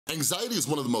Anxiety is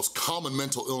one of the most common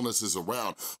mental illnesses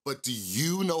around, but do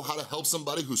you know how to help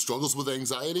somebody who struggles with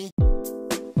anxiety?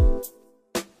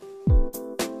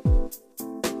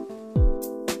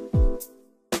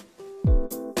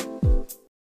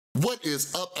 What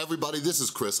is up, everybody? This is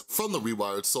Chris from The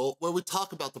Rewired Soul, where we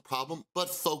talk about the problem, but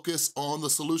focus on the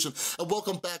solution. And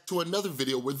welcome back to another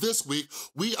video where this week,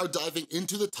 we are diving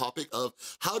into the topic of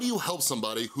how do you help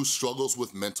somebody who struggles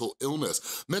with mental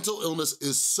illness? Mental illness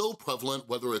is so prevalent,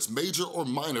 whether it's major or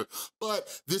minor,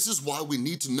 but this is why we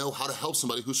need to know how to help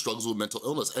somebody who struggles with mental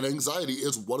illness. And anxiety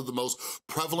is one of the most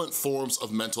prevalent forms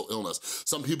of mental illness.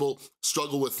 Some people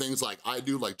struggle with things like I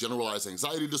do, like generalized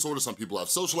anxiety disorder. Some people have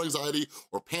social anxiety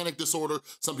or panic disorder.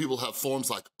 Some people have forms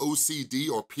like OCD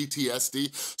or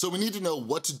PTSD. So we need to know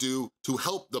what to do to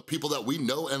help the people that we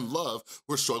know and love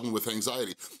who are struggling with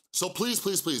anxiety. So please,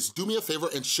 please, please do me a favor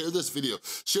and share this video.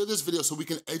 Share this video so we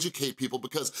can educate people,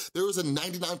 because there is a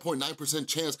 99.9%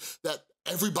 chance that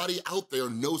everybody out there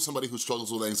knows somebody who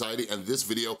struggles with anxiety, and this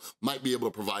video might be able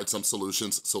to provide some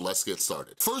solutions, so let's get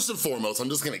started. First and foremost, I'm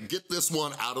just gonna get this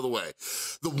one out of the way.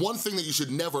 The one thing that you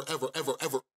should never, ever, ever,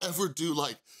 ever, ever do,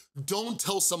 like, don't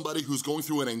tell somebody who's going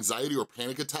through an anxiety or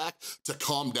panic attack to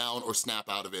calm down or snap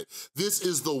out of it. This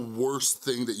is the worst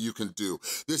thing that you can do.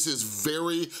 This is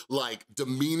very, like,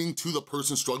 demeaning to the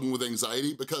person struggling with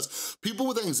anxiety, because people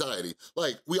with anxiety,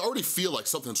 like, we already feel like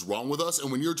something's wrong with us,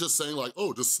 and when you're just saying like,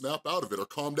 oh, just snap out of it or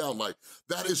calm down, like,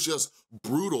 that is just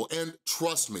brutal. And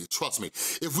trust me,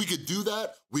 if we could do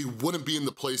that, we wouldn't be in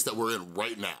the place that we're in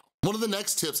right now. One of the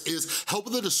next tips is help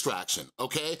with the distraction,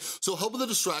 okay? So help with the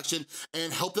distraction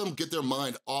and help them get their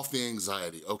mind off the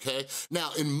anxiety, okay?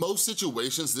 Now, in most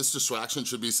situations, this distraction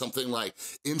should be something like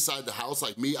inside the house.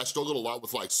 Like me, I struggled a lot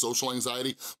with like social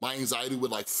anxiety. My anxiety would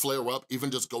like flare up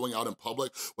even just going out in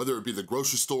public, whether it be the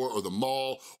grocery store or the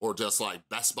mall or just like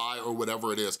Best Buy or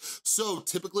whatever it is. So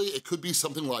typically it could be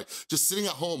something like just sitting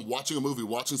at home, watching a movie,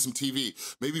 watching some TV,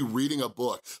 maybe reading a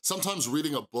book. Sometimes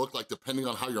reading a book, like depending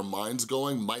on how your mind's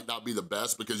going, might not be the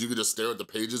best, because you could just stare at the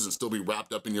pages and still be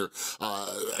wrapped up in your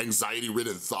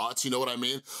anxiety-ridden thoughts, you know what I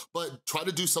mean? But try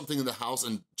to do something in the house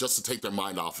and just to take their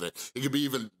mind off of it. It could be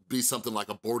even be something like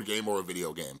a board game or a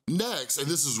video game. Next, and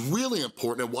this is really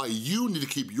important and why you need to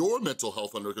keep your mental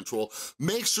health under control,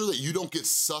 make sure that you don't get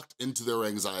sucked into their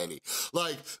anxiety.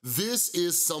 Like, this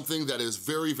is something that is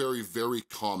very, very, very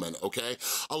common, okay?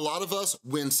 A lot of us,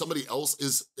 when somebody else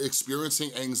is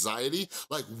experiencing anxiety,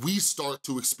 like, we start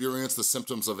to experience the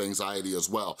symptoms of anxiety as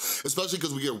well, especially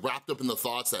because we get wrapped up in the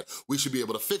thoughts that we should be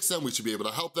able to fix them, we should be able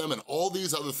to help them, and all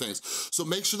these other things. So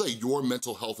make sure that your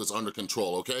mental health is under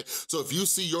control, okay? So if you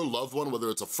see your loved one,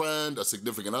 whether it's a friend, a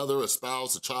significant other, a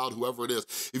spouse, a child, whoever it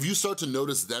is, if you start to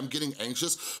notice them getting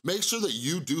anxious, make sure that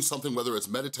you do something, whether it's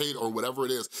meditate or whatever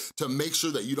it is, to make sure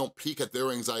that you don't peak at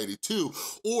their anxiety too,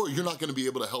 or you're not gonna be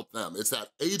able to help them. It's that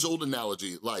age-old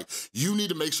analogy, like, you need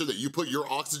to make sure that you put your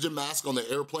oxygen mask on the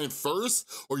airplane first,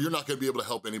 or you're not gonna be able to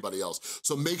help anybody else.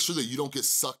 So make sure that you don't get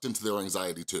sucked into their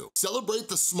anxiety too. Celebrate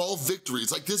the small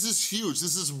victories. Like, this is huge.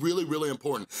 This is really, really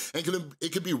important. And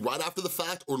it could be right after the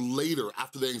fact or later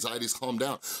after the anxiety's calmed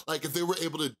down. Like, if they were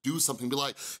able to do something, be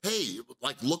like, hey,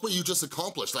 like, look what you just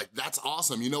accomplished. Like, that's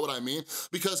awesome, you know what I mean?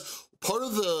 Because part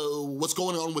of what's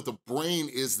going on with the brain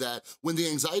is that when the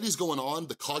anxiety is going on,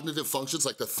 the cognitive functions,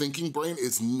 like the thinking brain,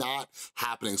 is not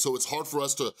happening. So it's hard for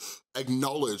us to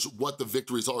acknowledge what the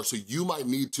victories are. So you might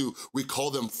need to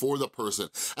recall them for the person.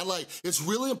 And like, it's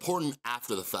really important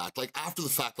after the fact. Like, after the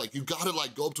fact, like, you gotta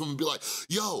like go up to them and be like,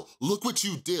 yo, look what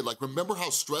you did. Like, remember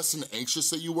how stressed and anxious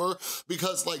that you were?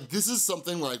 Because like, this is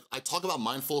something like, I talk about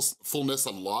mindfulness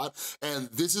a lot, and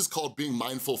this is called being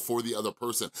mindful for the other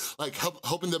person. Like,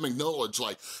 helping them acknowledge,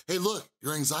 like, hey, look,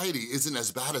 your anxiety isn't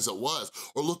as bad as it was,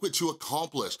 or look what you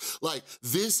accomplished. Like,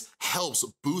 this helps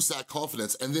boost that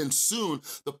confidence, and then soon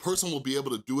the person will be able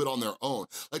to do it on their own.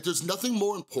 Like, there's nothing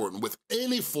more important with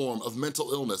any form of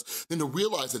mental illness than to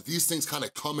realize that these things kind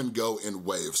of come and go in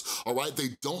waves, all right?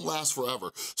 They don't last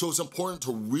forever. So it's important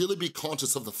to really be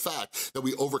conscious of the fact that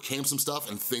we overcame some stuff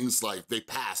and things like they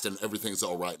passed and everything's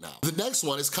all right now. The next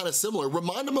one is kind of similar.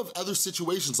 Remind them of other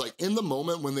situations, like in the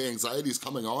moment when the anxiety is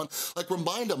coming on, like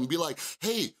remind them and be like,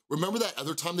 hey, remember that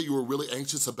other time that you were really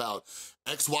anxious about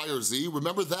X, Y, or Z?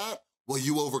 Remember that? Well,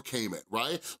 you overcame it,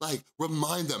 right? Like,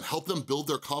 remind them, help them build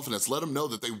their confidence, let them know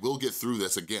that they will get through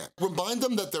this again. Remind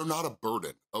them that they're not a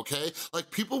burden, okay? Like,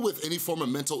 people with any form of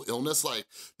mental illness, like,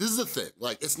 this is the thing,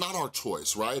 like, it's not our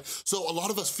choice, right? So a lot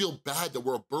of us feel bad that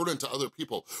we're a burden to other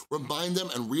people. Remind them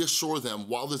and reassure them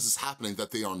while this is happening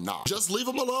that they are not. Just leave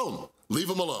them alone. Leave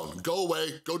them alone. Go away,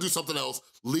 go do something else,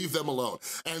 leave them alone.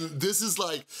 And this is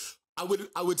like,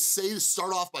 I would say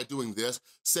start off by doing this.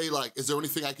 Say like, is there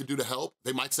anything I could do to help?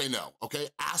 They might say no, okay?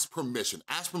 Ask permission,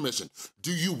 ask permission.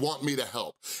 Do you want me to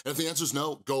help? And if the answer is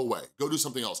no, go away, go do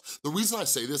something else. The reason I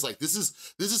say this, like this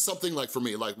is something like for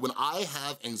me, like when I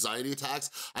have anxiety attacks,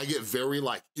 I get very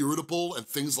like irritable and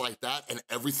things like that, and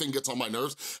everything gets on my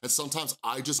nerves, and sometimes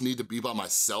I just need to be by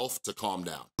myself to calm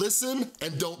down. Listen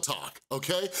and don't talk,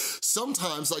 okay?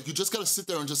 Sometimes like you just gotta sit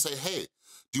there and just say, hey,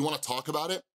 do you wanna talk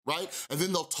about it? Right? And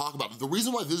then they'll talk about it. The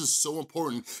reason why this is so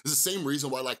important is the same reason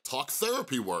why like talk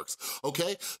therapy works,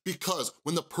 okay? Because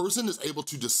when the person is able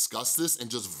to discuss this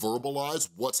and just verbalize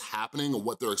what's happening and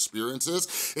what their experience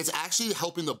is, it's actually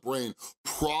helping the brain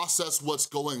process what's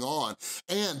going on,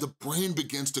 and the brain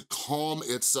begins to calm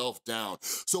itself down.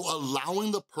 So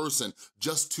allowing the person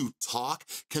just to talk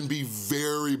can be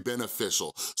very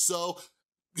beneficial. So,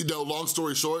 you know, long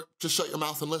story short, just shut your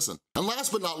mouth and listen. And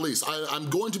last but not least, I'm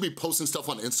going to be posting stuff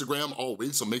on Instagram all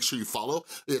week, so make sure you follow.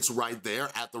 It's right there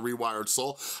at The Rewired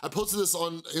Soul. I posted this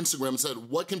on Instagram and said,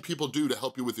 what can people do to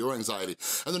help you with your anxiety?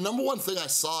 And the number one thing I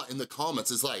saw in the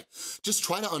comments is like, just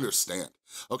try to understand.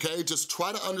 Okay, just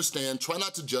try to understand, try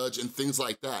not to judge, and things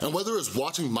like that. And whether it's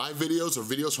watching my videos or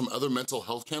videos from other mental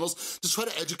health channels, just try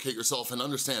to educate yourself and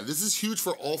understand. This is huge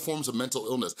for all forms of mental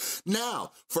illness.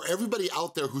 Now, for everybody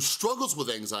out there who struggles with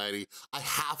anxiety, I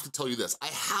have to tell you this. I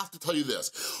have to tell you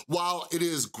this. While it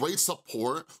is great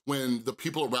support when the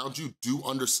people around you do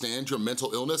understand your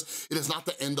mental illness, it is not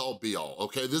the end all be all,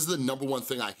 okay? This is the number one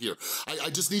thing I hear. I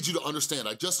just need you to understand.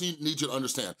 I just need you to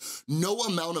understand. No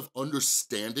amount of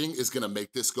understanding is gonna make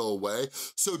this go away.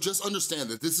 So just understand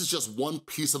that this is just one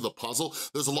piece of the puzzle.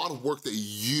 There's a lot of work that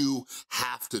you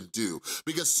have to do,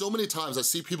 because so many times I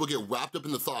see people get wrapped up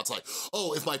in the thoughts like,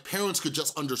 oh, if my parents could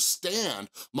just understand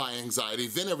my anxiety,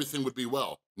 then everything would be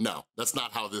well. No, that's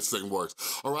not how this thing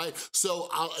works, all right? So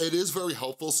it is very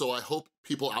helpful, so I hope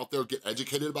people out there get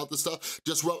educated about this stuff.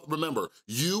 Just remember,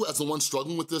 you as the one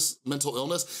struggling with this mental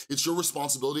illness, it's your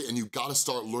responsibility, and you gotta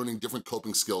start learning different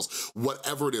coping skills,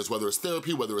 whatever it is, whether it's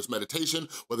therapy, whether it's meditation,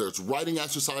 whether it's writing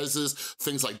exercises,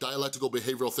 things like dialectical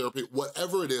behavioral therapy,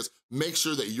 whatever it is, make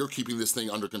sure that you're keeping this thing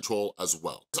under control as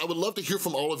well. I would love to hear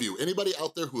from all of you. Anybody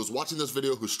out there who is watching this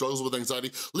video who struggles with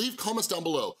anxiety, leave comments down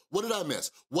below. What did I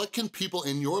miss? What can people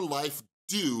in your life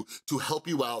do to help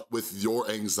you out with your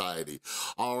anxiety?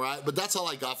 All right, but that's all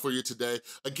I got for you today.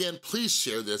 Again, please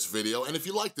share this video, and if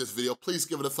you like this video, please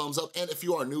give it a thumbs up, and if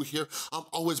you are new here, I'm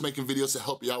always making videos to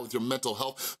help you out with your mental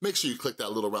health. Make sure you click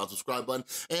that little round subscribe button,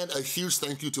 and a huge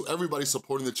thank you to everybody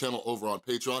supporting the channel over on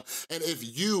Patreon, and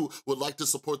if you would like to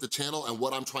support the channel and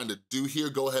what I'm trying to do here,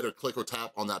 go ahead or click or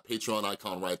tap on that Patreon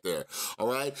icon right there,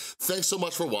 all right? Thanks so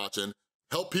much for watching.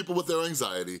 Help people with their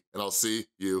anxiety, and I'll see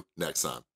you next time.